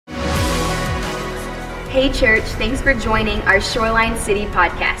Hey church, thanks for joining our Shoreline City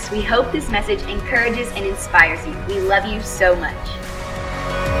podcast. We hope this message encourages and inspires you. We love you so much.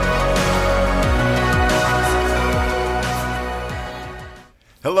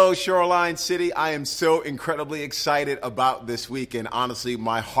 Hello, Shoreline City. I am so incredibly excited about this weekend. Honestly,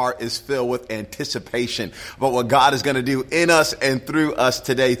 my heart is filled with anticipation about what God is going to do in us and through us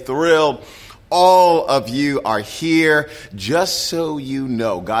today. Thrilled. All of you are here. Just so you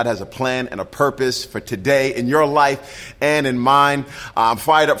know, God has a plan and a purpose for today in your life and in mine. I'm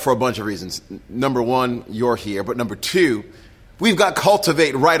fired up for a bunch of reasons. Number one, you're here. But number two, we've got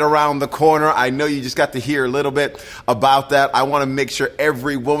Cultivate right around the corner. I know you just got to hear a little bit about that. I want to make sure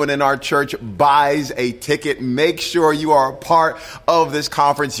every woman in our church buys a ticket. Make sure you are a part of this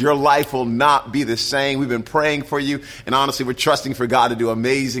conference. Your life will not be the same. We've been praying for you. And honestly, we're trusting for God to do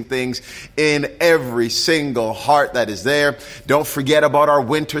amazing things in every single heart that is there. Don't forget about our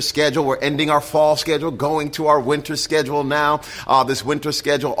winter schedule. We're ending our fall schedule, going to our winter schedule now. This winter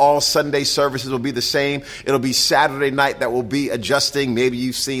schedule, all Sunday services will be the same. It'll be Saturday night that will be adjusting. Maybe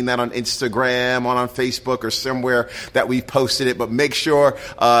you've seen that on Instagram, on Facebook, or somewhere that we've posted it. But make sure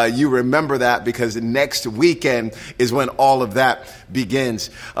you remember that, because next weekend is when all of that begins.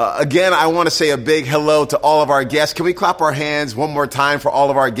 Again, I want to say a big hello to all of our guests. Can we clap our hands one more time for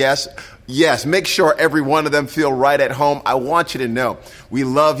all of our guests? Yes, make sure every one of them feel right at home. I want you to know we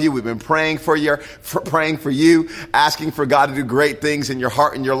love you. We've been praying for you, asking for God to do great things in your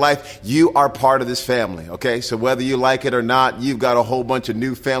heart and your life. You are part of this family, okay? So whether you like it or not, you've got a whole bunch of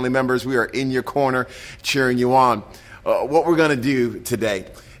new family members. We are in your corner cheering you on. What we're going to do today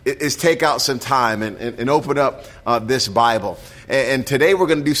is take out some time and open up this Bible. And today we're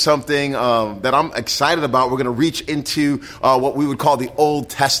going to do something that I'm excited about. We're going to reach into what we would call the Old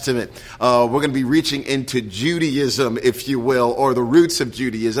Testament. We're going to be reaching into Judaism, if you will, or the roots of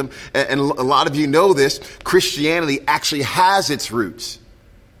Judaism. And a lot of you know this. Christianity actually has its roots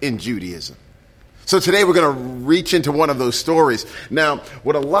in Judaism. So today we're going to reach into one of those stories. Now,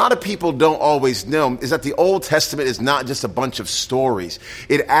 what a lot of people don't always know is that the Old Testament is not just a bunch of stories.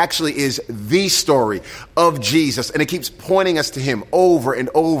 It actually is the story of Jesus, and it keeps pointing us to him over and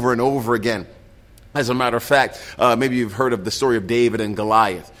over and over again. As a matter of fact, maybe you've heard of the story of David and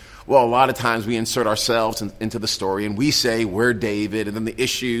Goliath. Well, a lot of times we insert ourselves into the story and we say we're David, and then the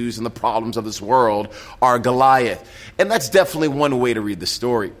issues and the problems of this world are Goliath. And that's definitely one way to read the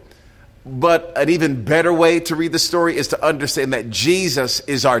story. But an even better way to read the story is to understand that Jesus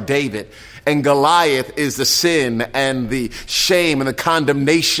is our David, and Goliath is the sin and the shame and the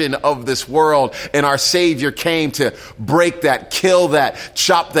condemnation of this world. And our Savior came to break that, kill that,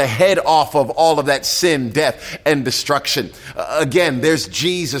 chop the head off of all of that sin, death, and destruction. Again, there's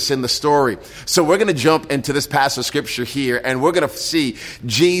Jesus in the story. So we're going to jump into this passage of scripture here, and we're going to see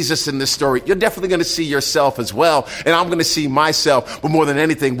Jesus in this story. You're definitely going to see yourself as well, and I'm going to see myself. But more than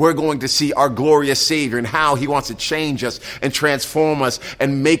anything, we're going to see our glorious Savior and how he wants to change us and transform us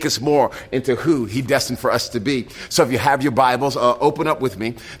and make us more into who he destined for us to be. So if you have your Bibles, open up with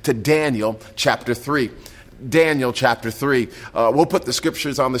me to Daniel chapter 3. Daniel chapter 3. We'll put the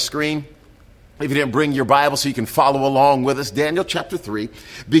scriptures on the screen if you didn't bring your Bible so you can follow along with us. Daniel chapter 3,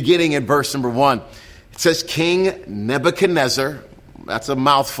 beginning in verse number 1. It says, King Nebuchadnezzar, that's a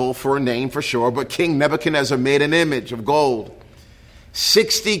mouthful for a name for sure, but King Nebuchadnezzar made an image of gold,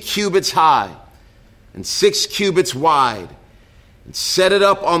 60 cubits high and 6 cubits wide, and set it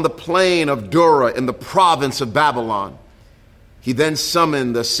up on the plain of Dura in the province of Babylon. He then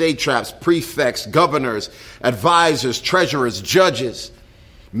summoned the satraps, prefects, governors, advisors, treasurers, judges,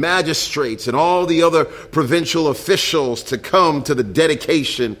 magistrates, and all the other provincial officials to come to the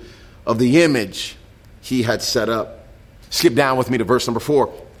dedication of the image he had set up. Skip down with me to verse number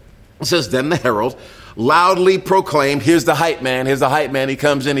 4. It says, Then the herald loudly proclaimed, here's the hype man, he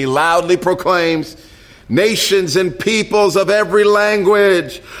comes in, he loudly proclaims, Nations and peoples of every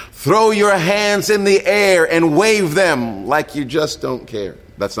language, throw your hands in the air and wave them like you just don't care.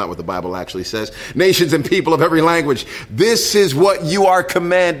 That's not what the Bible actually says. Nations and people of every language, this is what you are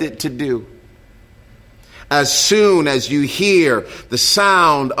commanded to do. As soon as you hear the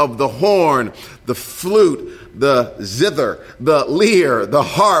sound of the horn, the flute, the zither, the lyre, the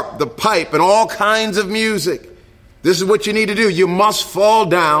harp, the pipe, and all kinds of music, this is what you need to do. You must fall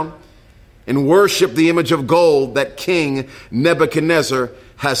down and worship the image of gold that King Nebuchadnezzar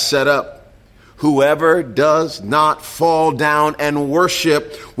has set up. Whoever does not fall down and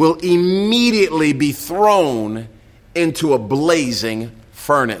worship will immediately be thrown into a blazing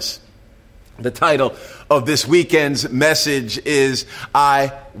furnace. The title of this weekend's message is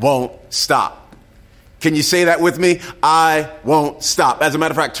I Won't Stop. Can you say that with me? I won't stop. As a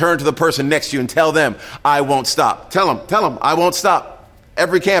matter of fact, turn to the person next to you and tell them, I won't stop. Tell them, I won't stop.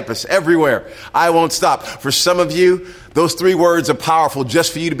 Every campus, everywhere, I won't stop. For some of you, those 3 words are powerful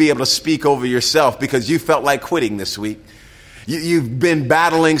just for you to be able to speak over yourself because you felt like quitting this week. You've been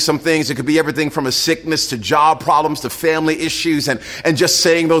battling some things. It could be everything from a sickness to job problems to family issues and just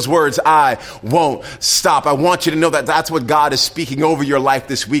saying those words, I won't stop. I want you to know that that's what God is speaking over your life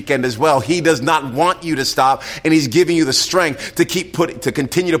this weekend as well. He does not want you to stop, and he's giving you the strength to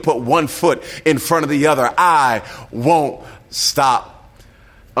continue to put one foot in front of the other. I won't stop.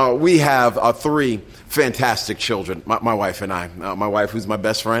 We have 3 fantastic children, my wife and I. My wife, who's my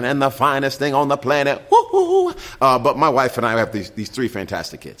best friend and the finest thing on the planet. Woo-hoo. But my wife and I have these 3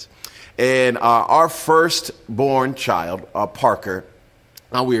 fantastic kids. And our firstborn child, Parker,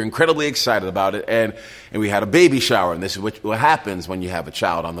 we were incredibly excited about it. And we had a baby shower. And this is what happens when you have a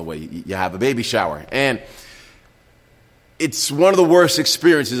child on the way. You have a baby shower. And it's one of the worst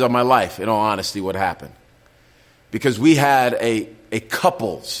experiences of my life, in all honesty, what happened. Because we had a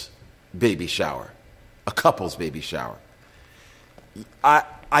couple's baby shower. A couple's baby shower.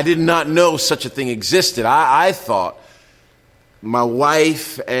 I did not know such a thing existed. I thought my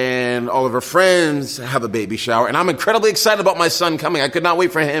wife and all of her friends have a baby shower, and I'm incredibly excited about my son coming. I could not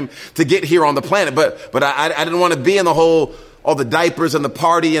wait for him to get here on the planet, but I didn't want to be in all the diapers and the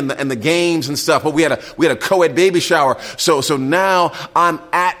party and the games and stuff. But we had a co-ed baby shower. So now I'm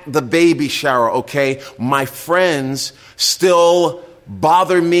at the baby shower. Okay, my friends still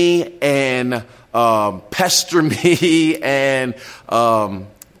bother me and pester me and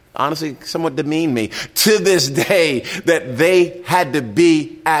honestly somewhat demean me to this day that they had to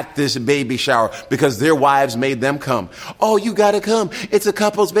be at this baby shower because their wives made them come. Oh, you got to come. It's a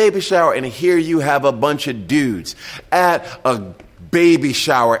couple's baby shower. And here you have a bunch of dudes at a baby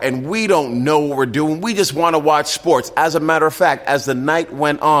shower and we don't know what we're doing. We just want to watch sports. As a matter of fact, as the night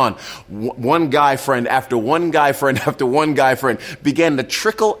went on, one guy friend after one guy friend after one guy friend began to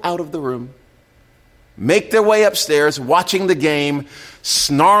trickle out of the room, make their way upstairs, watching the game,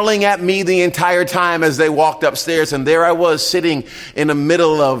 snarling at me the entire time as they walked upstairs. And there I was sitting in the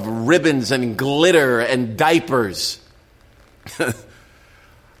middle of ribbons and glitter and diapers.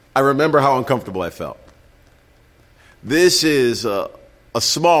 I remember how uncomfortable I felt. This is a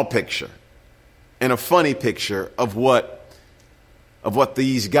small picture and a funny picture of what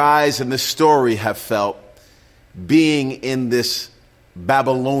these guys in this story have felt being in this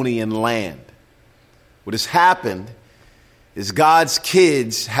Babylonian land. What has happened is God's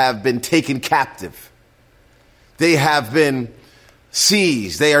kids have been taken captive. They have been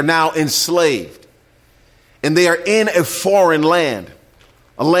seized. They are now enslaved. And they are in a foreign land,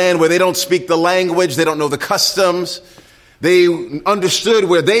 a land where they don't speak the language. They don't know the customs. They understood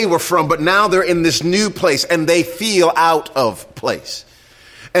where they were from, but now they're in this new place and they feel out of place.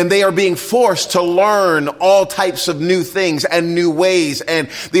 And they are being forced to learn all types of new things and new ways. And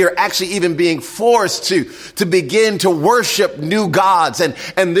they are actually even being forced to begin to worship new gods. And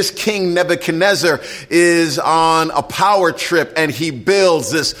this King Nebuchadnezzar is on a power trip and he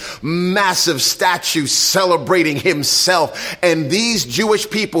builds this massive statue celebrating himself. And these Jewish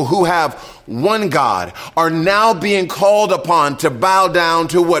people who have one God are now being called upon to bow down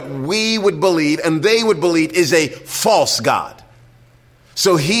to what we would believe and they would believe is a false God.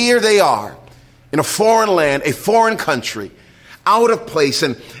 So here they are in a foreign land, a foreign country, out of place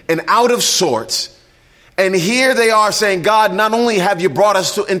and out of sorts. And here they are saying, God, not only have you brought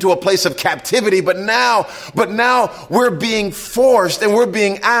us into a place of captivity, but now we're being forced and we're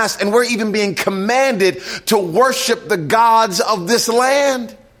being asked and we're even being commanded to worship the gods of this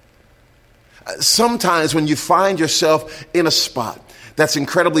land. Sometimes when you find yourself in a spot that's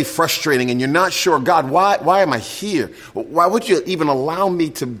incredibly frustrating and you're not sure, God, why am I here? Why would you even allow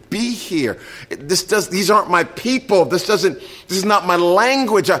me to be here? These aren't my people. This is not my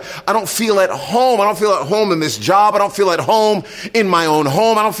language. I don't feel at home. I don't feel at home in this job. I don't feel at home in my own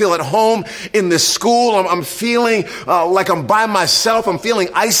home. I don't feel at home in this school. I'm feeling like I'm by myself. I'm feeling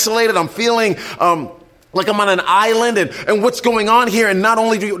isolated. I'm feeling like I'm on an island and what's going on here. And not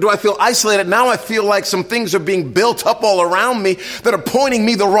only do I feel isolated, now I feel like some things are being built up all around me that are pointing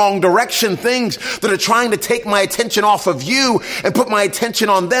me the wrong direction, things that are trying to take my attention off of you and put my attention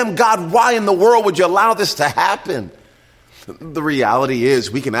on them. God, why in the world would you allow this to happen? The reality is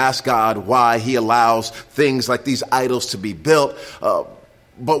we can ask God why he allows things like these idols to be built.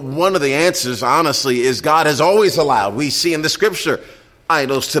 But one of the answers, honestly, is God has always allowed, we see in the scripture,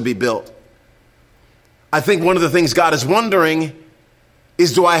 idols to be built. I think one of the things God is wondering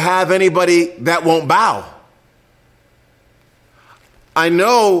is, do I have anybody that won't bow? I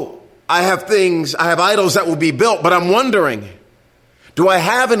know I have idols that will be built, but I'm wondering, do I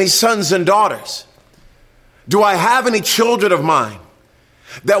have any sons and daughters? Do I have any children of mine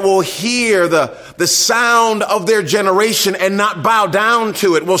that will hear the sound of their generation and not bow down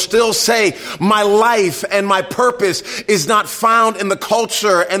to it, will still say, my life and my purpose is not found in the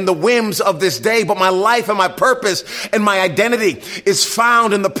culture and the whims of this day, but my life and my purpose and my identity is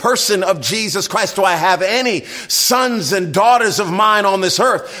found in the person of Jesus Christ? Do I have any sons and daughters of mine on this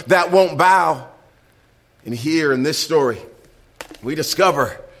earth that won't bow? And here in this story, we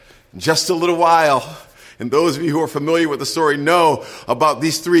discover in just a little while, and those of you who are familiar with the story know about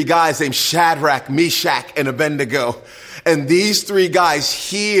these three guys named Shadrach, Meshach, and Abednego. And these three guys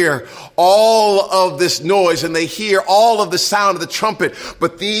hear all of this noise and they hear all of the sound of the trumpet.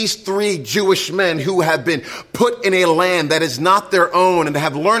 But these three Jewish men who have been put in a land that is not their own and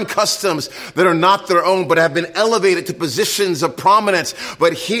have learned customs that are not their own, but have been elevated to positions of prominence.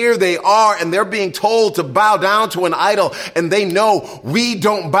 But here they are and they're being told to bow down to an idol. And they know we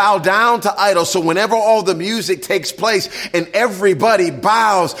don't bow down to idols. So whenever all the music takes place and everybody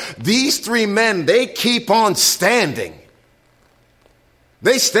bows, these three men, they keep on standing.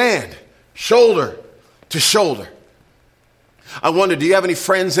 They stand shoulder to shoulder. I wonder, do you have any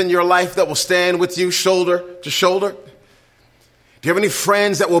friends in your life that will stand with you shoulder to shoulder? Do you have any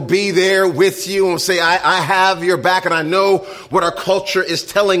friends that will be there with you and say, I have your back and I know what our culture is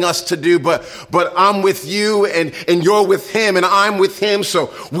telling us to do, but I'm with you and you're with him and I'm with him.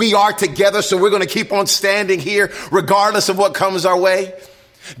 So we are together. So we're going to keep on standing here regardless of what comes our way.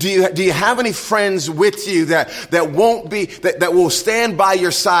 Do you have any friends with you that will stand by your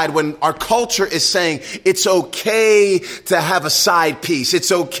side when our culture is saying it's okay to have a side piece?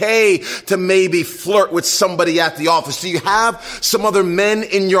 It's okay to maybe flirt with somebody at the office. Do you have some other men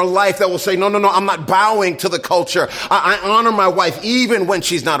in your life that will say, no, I'm not bowing to the culture. I honor my wife even when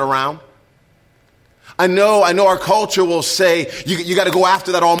she's not around. I know our culture will say, you got to go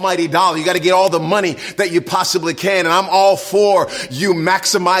after that almighty dollar. You got to get all the money that you possibly can. And I'm all for you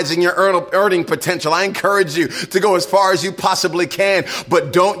maximizing your earning potential. I encourage you to go as far as you possibly can,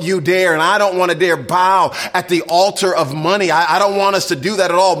 but don't you dare. And I don't want to dare bow at the altar of money. I don't want us to do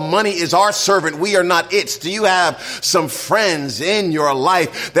that at all. Money is our servant. We are not its. Do you have some friends in your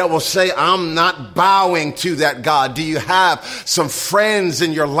life that will say, I'm not bowing to that God? Do you have some friends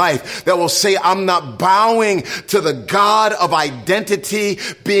in your life that will say, I'm not bowing to the God of identity,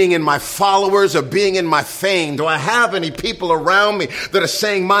 being in my followers or being in my fame? Do I have any people around me that are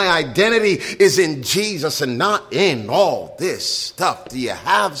saying my identity is in Jesus and not in all this stuff? Do you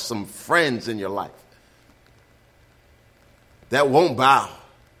have some friends in your life that won't bow?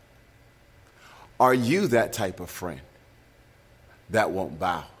 Are you that type of friend that won't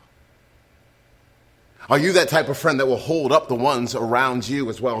bow? Are you that type of friend that will hold up the ones around you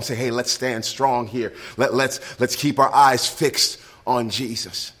as well and say, hey, let's stand strong here. Let's keep our eyes fixed on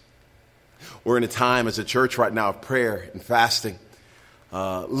Jesus. We're in a time as a church right now of prayer and fasting,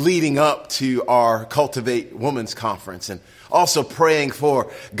 leading up to our Cultivate Women's Conference, and also praying for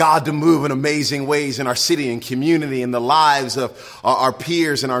God to move in amazing ways in our city and community, in the lives of our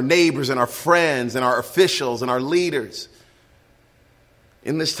peers and our neighbors and our friends and our officials and our leaders.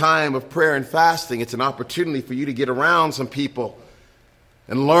 In this time of prayer and fasting, it's an opportunity for you to get around some people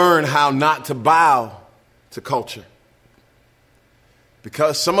and learn how not to bow to culture.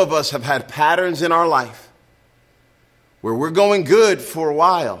 Because some of us have had patterns in our life where we're going good for a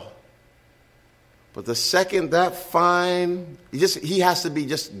while, but the second that he has to be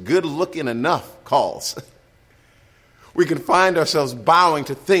just good looking enough calls, we can find ourselves bowing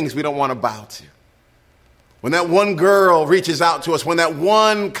to things we don't want to bow to. When that one girl reaches out to us, when that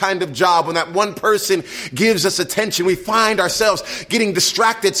one kind of job, when that one person gives us attention, we find ourselves getting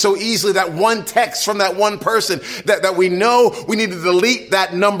distracted so easily. That one text from that one person that we know we need to delete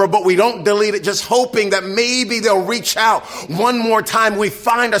that number, but we don't delete it, just hoping that maybe they'll reach out one more time. We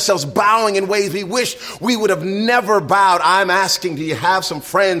find ourselves bowing in ways we wish we would have never bowed. I'm asking, do you have some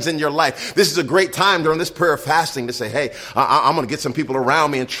friends in your life? This is a great time during this prayer of fasting to say, hey, I'm going to get some people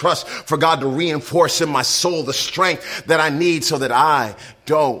around me and trust for God to reinforce in my soul the strength that I need so that I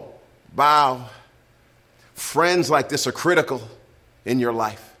don't bow. Friends like this are critical in your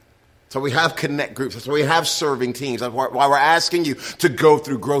life. So we have connect groups. That's why we have serving teams. That's why we're asking you to go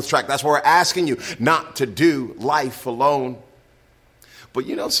through Growth Track. That's why we're asking you not to do life alone. But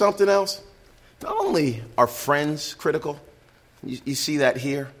you know something else? Not only are friends critical, you see that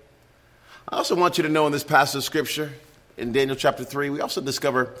here. I also want you to know in this passage of scripture, in Daniel chapter 3, we also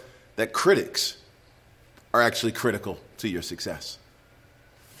discover that critics are actually critical to your success.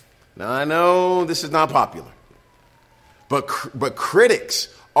 Now, I know this is not popular, but critics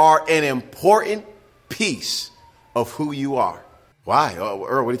are an important piece of who you are. Why? Earl, what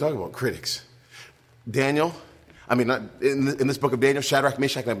are you talking about? Critics. Daniel, in this book of Daniel, Shadrach,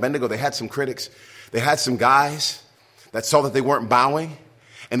 Meshach, and Abednego, they had some critics. They had some guys that saw that they weren't bowing.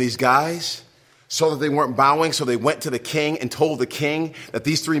 And these guys saw that they weren't bowing, so they went to the king and told the king that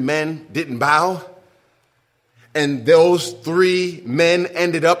these three men didn't bow. And those three men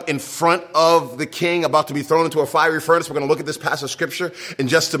ended up in front of the king, about to be thrown into a fiery furnace. We're going to look at this passage of scripture in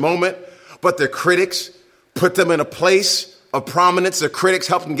just a moment. But their critics put them in a place of prominence. Their critics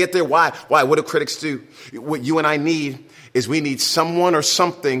helped them get there. Why? What do critics do? What you and I need is we need someone or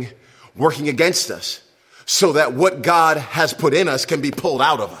something working against us so that what God has put in us can be pulled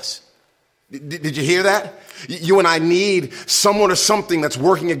out of us. Did you hear that? You and I need someone or something that's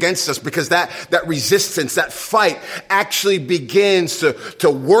working against us, because that resistance, that fight actually begins to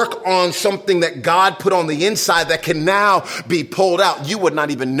work on something that God put on the inside that can now be pulled out. You would not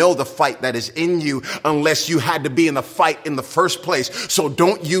even know the fight that is in you unless you had to be in the fight in the first place. So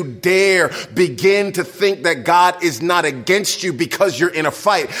don't you dare begin to think that God is not against you because you're in a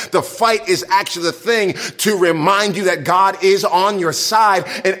fight. The fight is actually the thing to remind you that God is on your side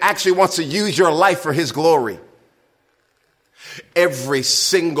and actually wants to use your life for his glory. Every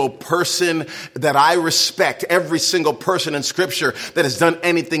single person that I respect, every single person in scripture that has done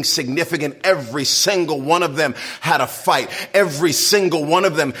anything significant, every single one of them had a fight. Every single one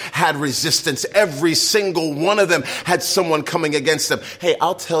of them had resistance. Every single one of them had someone coming against them. Hey,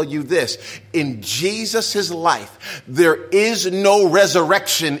 I'll tell you this. In Jesus' life, there is no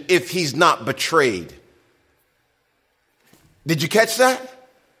resurrection if he's not betrayed. Did you catch that?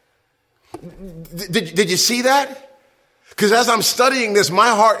 Did you see that? Because as I'm studying this, my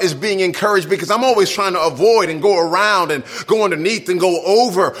heart is being encouraged, because I'm always trying to avoid and go around and go underneath and go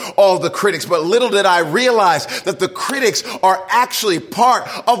over all the critics. But little did I realize that the critics are actually part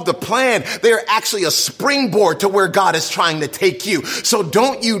of the plan. They're actually a springboard to where God is trying to take you. So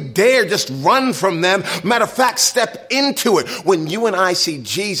don't you dare just run from them. Matter of fact, step into it. When you and I see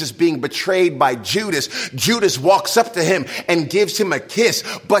Jesus being betrayed by Judas, Judas walks up to him and gives him a kiss.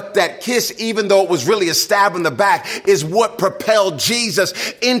 But that kiss, even though it was really a stab in the back, is what propelled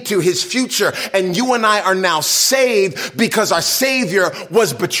Jesus into his future. And you and I are now saved because our Savior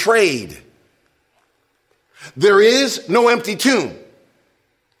was betrayed. There is no empty tomb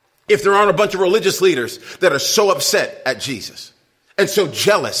if there aren't a bunch of religious leaders that are so upset at Jesus and so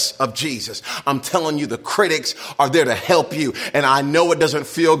jealous of Jesus. I'm telling you, the critics are there to help you. And I know it doesn't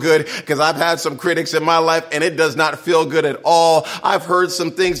feel good, because I've had some critics in my life and it does not feel good at all. I've heard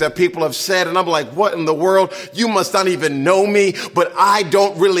some things that people have said and I'm like, what in the world? You must not even know me. But I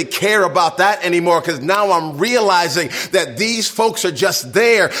don't really care about that anymore, because now I'm realizing that these folks are just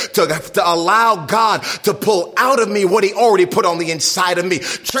there to allow God to pull out of me what he already put on the inside of me.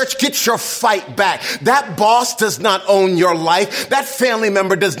 Church, get your fight back. That boss does not own your life. That family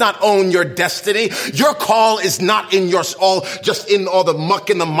member does not own your destiny. Your call is not in just in all the muck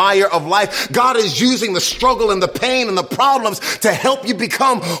and the mire of life. God is using the struggle and the pain and the problems to help you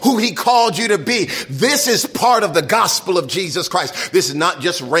become who he called you to be. This is part of the gospel of Jesus Christ. This is not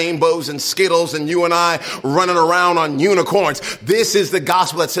just rainbows and Skittles and you and I running around on unicorns. This is the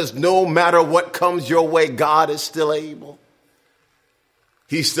gospel that says no matter what comes your way, God is still able.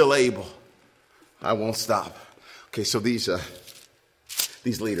 He's still able. I won't stop. Okay, so these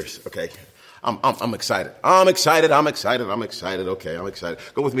leaders, okay, I'm excited. I'm excited. Okay, I'm excited.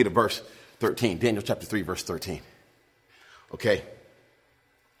 Go with me to verse 13, Daniel chapter 3, verse 13. Okay,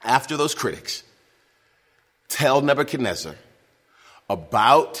 after those critics tell Nebuchadnezzar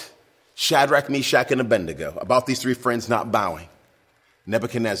about Shadrach, Meshach, and Abednego, about these three friends not bowing,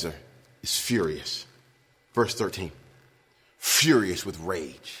 Nebuchadnezzar is furious. Verse 13, furious with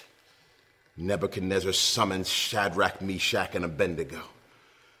rage. Nebuchadnezzar summons Shadrach, Meshach, and Abednego.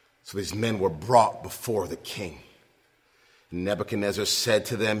 So these men were brought before the king. Nebuchadnezzar said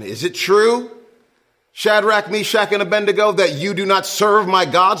to them, is it true, Shadrach, Meshach, and Abednego, that you do not serve my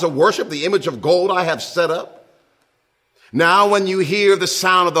gods or worship the image of gold I have set up? Now when you hear the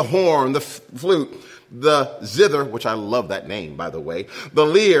sound of the horn, the flute, the zither, which I love that name, by the way, the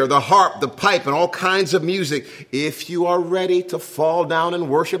lyre, the harp, the pipe, and all kinds of music, if you are ready to fall down and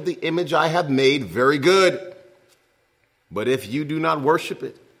worship the image I have made, very good. But if you do not worship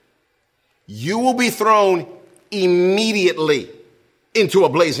it, you will be thrown immediately into a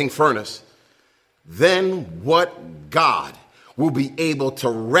blazing furnace. Then what God will be able to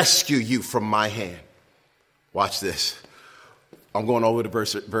rescue you from my hand? Watch this. I'm going over to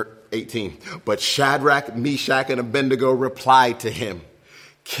verse 18. But Shadrach, Meshach, and Abednego replied to him,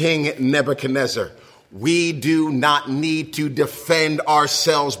 King Nebuchadnezzar, we do not need to defend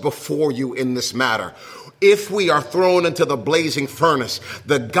ourselves before you in this matter. If we are thrown into the blazing furnace,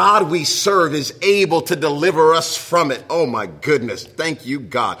 the God we serve is able to deliver us from it. Oh my goodness. Thank you,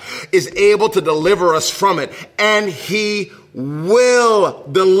 God. Is able to deliver us from it. And he will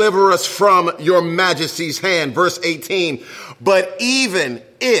deliver us from your majesty's hand. Verse 18. But even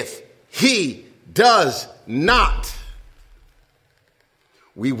if he does not,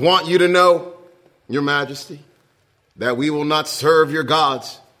 we want you to know, your majesty, that we will not serve your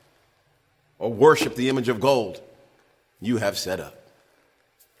gods or worship the image of gold you have set up.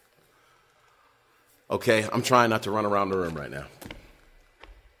 Okay, I'm trying not to run around the room right now.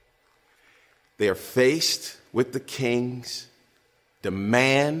 They are faced with the king's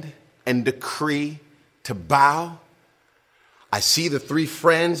demand and decree to bow. I see the three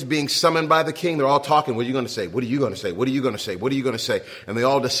friends being summoned by the king. They're all talking. What are you going to say? What are you going to say? What are you going to say? What are you going to say? And they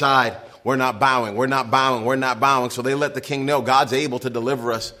all decide, we're not bowing. We're not bowing. We're not bowing. So they let the king know God's able to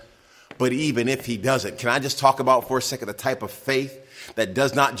deliver us. But even if he doesn't, can I just talk about for a second the type of faith that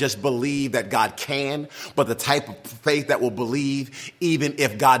does not just believe that God can, but the type of faith that will believe even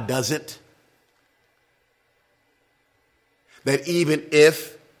if God doesn't? That even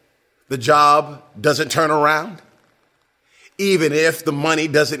if the job doesn't turn around, even if the money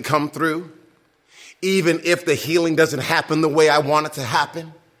doesn't come through, even if the healing doesn't happen the way I want it to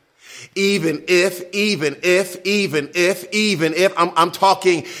happen, even if, I'm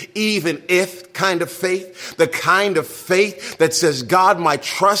talking even if kind of faith, the kind of faith that says, God, my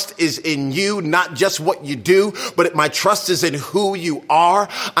trust is in you, not just what you do, but my trust is in who you are.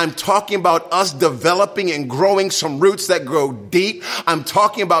 I'm talking about us developing and growing some roots that grow deep. I'm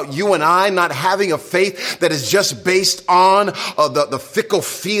talking about you and I not having a faith that is just based on the fickle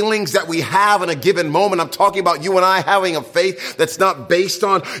feelings that we have in a given moment. I'm talking about you and I having a faith that's not based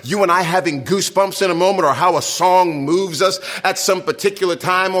on you and I having goosebumps in a moment or how a song moves us at some particular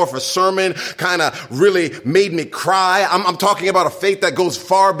time or if a sermon kind of really made me cry. I'm talking about a faith that goes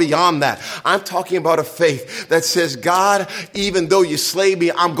far beyond that. I'm talking about a faith that says, God, even though you slay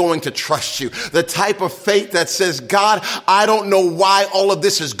me, I'm going to trust you. The type of faith that says, God, I don't know why all of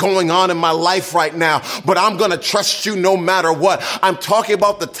this is going on in my life right now, but I'm going to trust you no matter what. I'm talking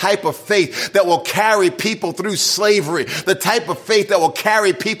about the type of faith that will carry people through slavery, the type of faith that will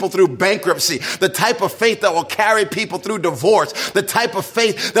carry people through bankruptcy, the type of faith that will carry people through divorce, the type of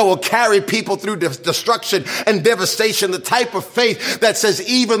faith that will carry people through destruction and devastation, the type of faith that says,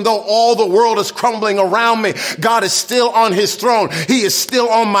 even though all the world is crumbling around me, God is still on his throne. He is still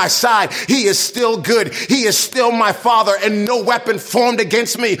on my side. He is still good. He is still my father, and no weapon formed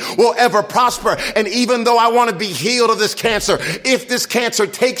against me will ever prosper. And even though I want to be healed of this cancer, if this cancer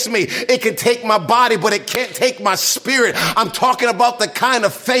takes me, it can take my body, but it can't take my spirit. I'm talking about the kind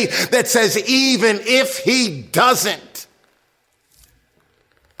of faith that says, even if he doesn't,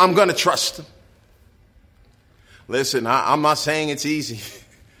 I'm going to trust him. Listen, I'm not saying it's easy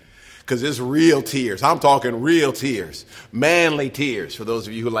because it's real tears. I'm talking real tears, manly tears for those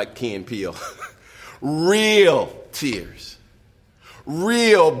of you who like Key and Peele. Real tears,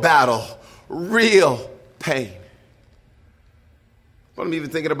 real battle, real pain. But I'm even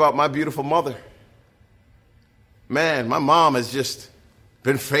thinking about my beautiful mother. Man, my mom has just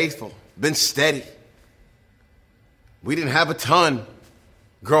been faithful, been steady. We didn't have a ton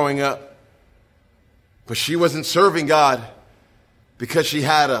growing up, but she wasn't serving God because she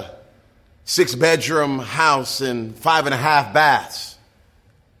had a 6-bedroom house and 5.5 baths.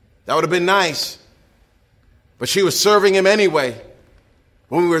 That would have been nice, but she was serving him anyway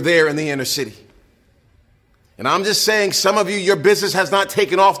when we were there in the inner city. And I'm just saying, some of you, your business has not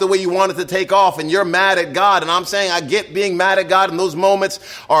taken off the way you want it to take off, and you're mad at God. And I'm saying, I get being mad at God, and those moments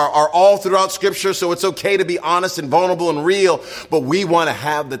are all throughout Scripture, so it's okay to be honest and vulnerable and real. But we want to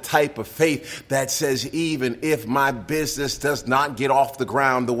have the type of faith that says, even if my business does not get off the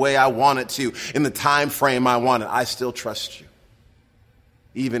ground the way I want it to, in the time frame I want it, I still trust you.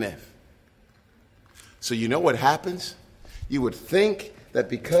 Even if. So you know what happens? You would think that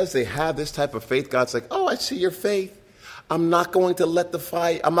because they have this type of faith, God's like, oh, I see your faith. I'm not going to let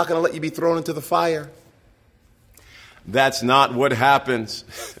you be thrown into the fire. That's not what happens.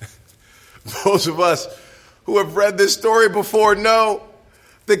 Those of us who have read this story before know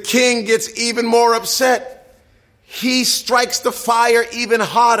the king gets even more upset. He strikes the fire even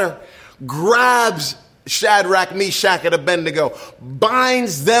hotter, grabs Shadrach, Meshach, and Abednego,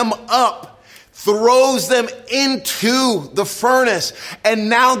 binds them up, throws them into the furnace, and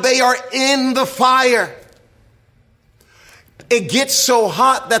now they are in the fire. It gets so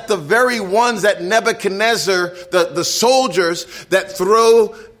hot that the very ones that Nebuchadnezzar, the soldiers that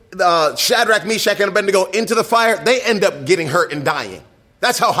throw Shadrach, Meshach, and Abednego into the fire, they end up getting hurt and dying.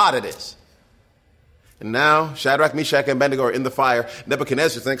 That's how hot it is. And now Shadrach, Meshach, and Abednego are in the fire.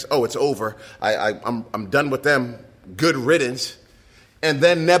 Nebuchadnezzar thinks, oh, it's over. I'm done with them. Good riddance. And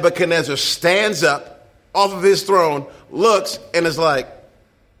then Nebuchadnezzar stands up off of his throne, looks, and is like,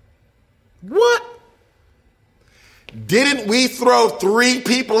 what? Didn't we throw 3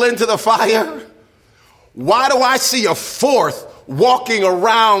 people into the fire? Why do I see a 4th walking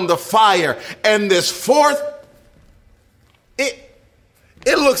around the fire? And this 4th, it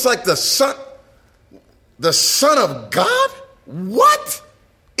looks like the son of God? What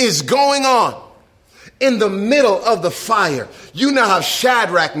is going on? In the middle of the fire, you now have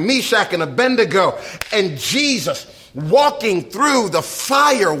Shadrach, Meshach, and Abednego, and Jesus walking through the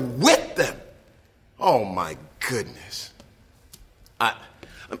fire with them. Oh my goodness.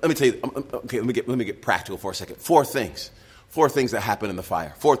 Let me tell you, okay, let me get practical for a second. 4 things. 4 things that happen in the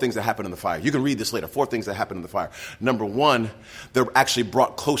fire. 4 things that happen in the fire. You can read this later. 4 things that happen in the fire. Number 1, they're actually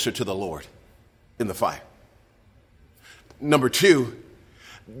brought closer to the Lord in the fire. Number 2,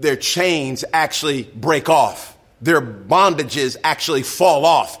 their chains actually break off. Their bondages actually fall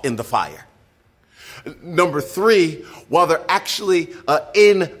off in the fire. Number 3, while they're actually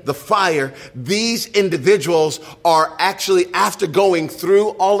in the fire, these individuals are actually, after going through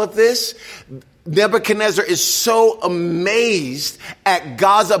all of this, Nebuchadnezzar is so amazed at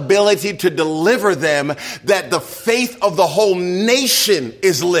God's ability to deliver them that the faith of the whole nation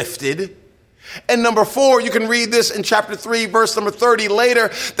is lifted. And number 4, you can read this in chapter 3, verse number 30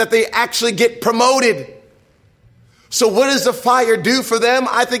 later, that they actually get promoted. So what does the fire do for them?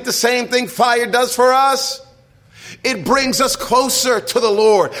 I think the same thing fire does for us. It brings us closer to the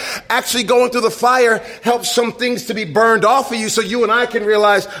Lord. Actually going through the fire helps some things to be burned off of you so you and I can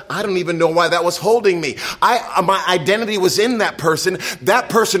realize, I don't even know why that was holding me. My identity was in that person. That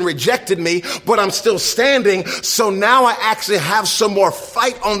person rejected me, but I'm still standing. So now I actually have some more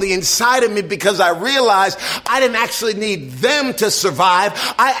fight on the inside of me because I realized I didn't actually need them to survive.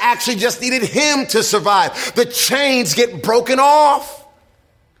 I actually just needed him to survive. The chains get broken off.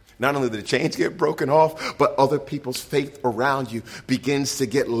 Not only do the chains get broken off, but other people's faith around you begins to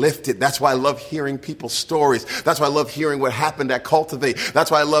get lifted. That's why I love hearing people's stories. That's why I love hearing what happened at Cultivate.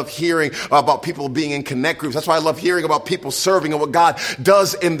 That's why I love hearing about people being in connect groups. That's why I love hearing about people serving and what God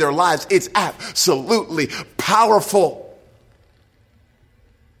does in their lives. It's absolutely powerful.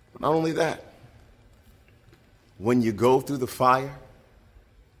 But not only that, when you go through the fire,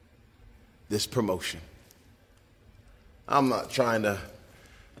 this promotion. I'm not trying to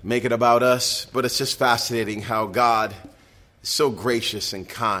make it about us, but it's just fascinating how God is so gracious and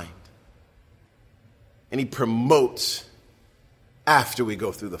kind. And he promotes after we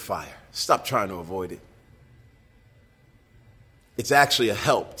go through the fire. Stop trying to avoid it. It's actually a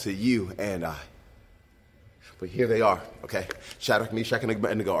help to you and I. But here they are, okay? Shadrach, Meshach, and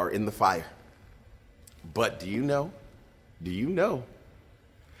Abednego are in the fire. But do you know,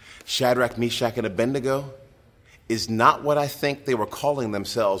 Shadrach, Meshach, and Abednego is not what I think they were calling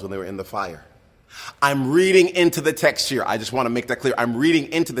themselves when they were in the fire. I'm reading into the text here. I just want to make that clear. I'm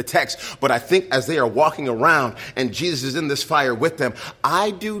reading into the text, but I think as they are walking around and Jesus is in this fire with them,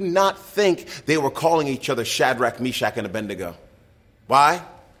 I do not think they were calling each other Shadrach, Meshach, and Abednego. Why?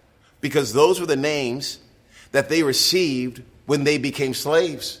 Because those were the names that they received when they became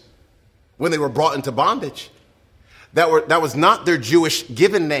slaves, when they were brought into bondage. That was not their Jewish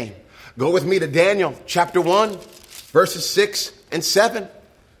given name. Go with me to Daniel chapter 1, verses 6 and 7.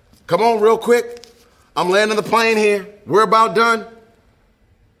 Come on real quick. I'm landing the plane here. We're about done.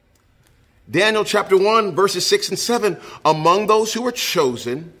 Daniel chapter 1, verses 6 and 7. Among those who were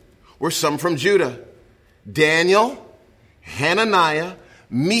chosen were some from Judah. Daniel, Hananiah,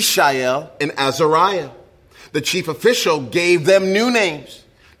 Mishael, and Azariah. The chief official gave them new names.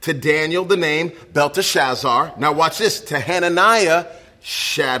 To Daniel, the name Belteshazzar. Now watch this. To Hananiah,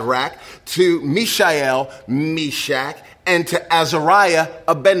 Shadrach. To Mishael, Meshach. And to Azariah,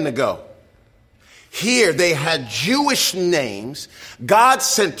 Abednego. Here they had Jewish names,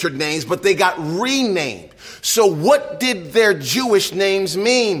 God-centered names, but they got renamed. So what did their Jewish names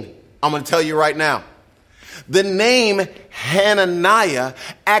mean? I'm going to tell you right now. The name Hananiah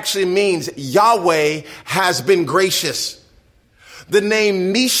actually means Yahweh has been gracious. The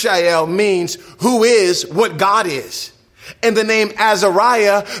name Mishael means who is what God is. And the name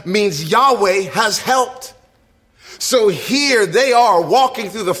Azariah means Yahweh has helped. So here they are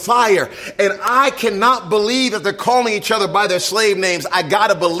walking through the fire, and I cannot believe that they're calling each other by their slave names. I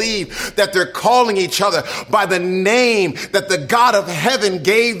gotta believe that they're calling each other by the name that the God of heaven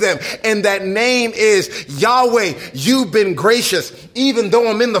gave them. And that name is Yahweh. You've been gracious. Even though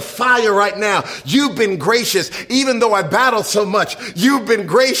I'm in the fire right now, you've been gracious. Even though I battle so much, you've been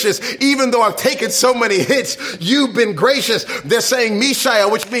gracious. Even though I've taken so many hits, you've been gracious. They're saying Mishael,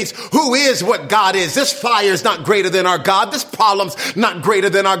 which means who is what God is. This fire is not greater than our God. This problem's not greater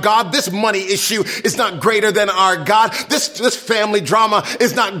than our God. This money issue is not greater than our God. This family drama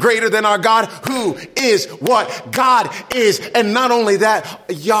is not greater than our God. Who is what God is. And not only that,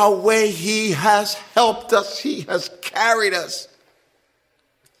 Yahweh, he has helped us. He has carried us.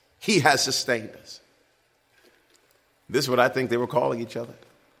 He has sustained us. This is what I think they were calling each other.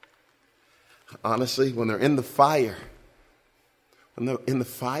 Honestly, when they're in the fire,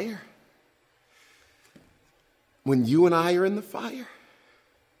 when you and I are in the fire,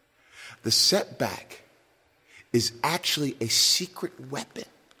 the setback is actually a secret weapon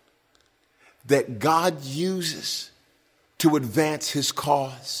that God uses to advance his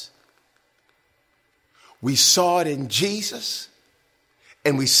cause. We saw it in Jesus,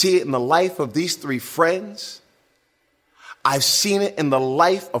 and we see it in the life of these three friends. I've seen it in the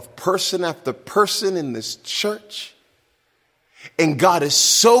life of person after person in this church. And God is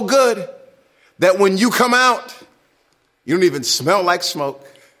so good that when you come out, you don't even smell like smoke.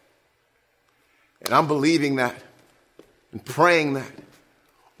 And I'm believing that and praying that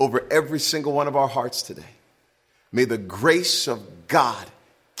over every single one of our hearts today. May the grace of God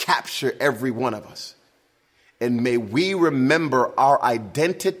capture every one of us. And may we remember our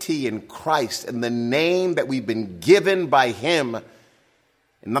identity in Christ and the name that we've been given by him, and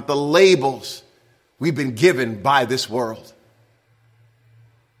not the labels we've been given by this world.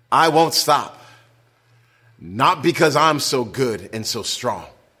 I won't stop. Not because I'm so good and so strong,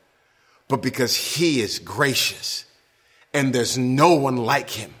 but because he is gracious and there's no one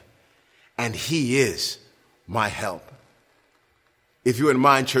like him, and he is my help. If you wouldn't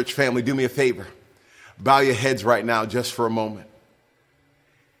mind, church family, do me a favor. Bow your heads right now just for a moment.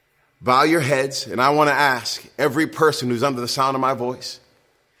 Bow your heads, and I want to ask every person who's under the sound of my voice,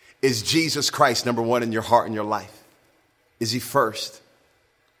 is Jesus Christ number one in your heart and your life? Is he first?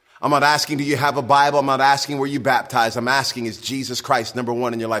 I'm not asking, do you have a Bible? I'm not asking, were you baptized? I'm asking, is Jesus Christ number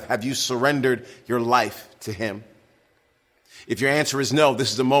one in your life? Have you surrendered your life to him? If your answer is no,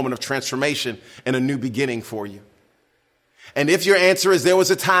 this is a moment of transformation and a new beginning for you. And if your answer is there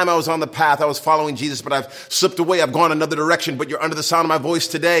was a time I was on the path, I was following Jesus, but I've slipped away, I've gone another direction, but you're under the sound of my voice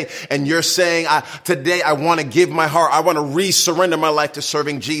today, and you're saying, today I want to give my heart, I want to re-surrender my life to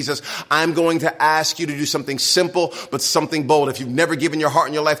serving Jesus. I'm going to ask you to do something simple, but something bold. If you've never given your heart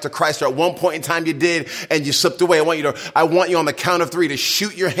and your life to Christ, or at one point in time you did, and you slipped away, I want you on the count of three to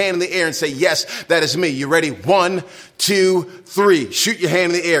shoot your hand in the air and say, yes, that is me. You ready? 1, 2, 3. Shoot your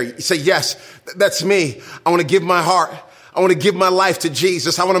hand in the air. You say, yes, that's me. I want to give my heart. I want to give my life to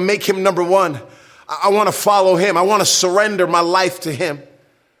Jesus. I want to make him number one. I want to follow him. I want to surrender my life to him.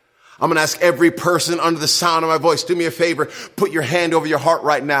 I'm going to ask every person under the sound of my voice, do me a favor, put your hand over your heart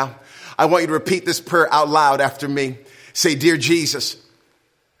right now. I want you to repeat this prayer out loud after me. Say, dear Jesus,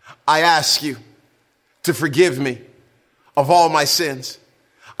 I ask you to forgive me of all my sins.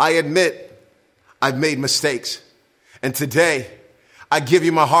 I admit I've made mistakes. And today I give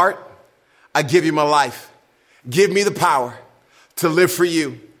you my heart. I give you my life. Give me the power to live for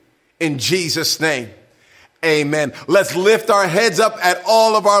you in Jesus' name. Amen. Let's lift our heads up at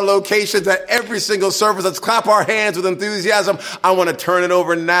all of our locations, at every single service. Let's clap our hands with enthusiasm. I want to turn it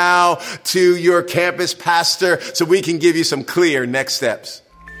over now to your campus pastor so we can give you some clear next steps.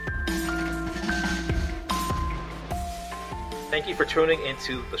 Thank you for tuning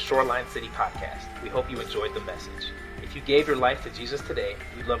into the Shoreline City Podcast. We hope you enjoyed the message. If you gave your life to Jesus today,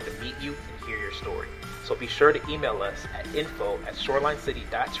 we'd love to meet you and hear your story. So be sure to email us at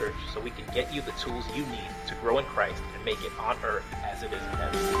info@shorelinecity.church so we can get you the tools you need to grow in Christ and make it on earth as it is in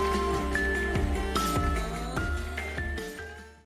heaven.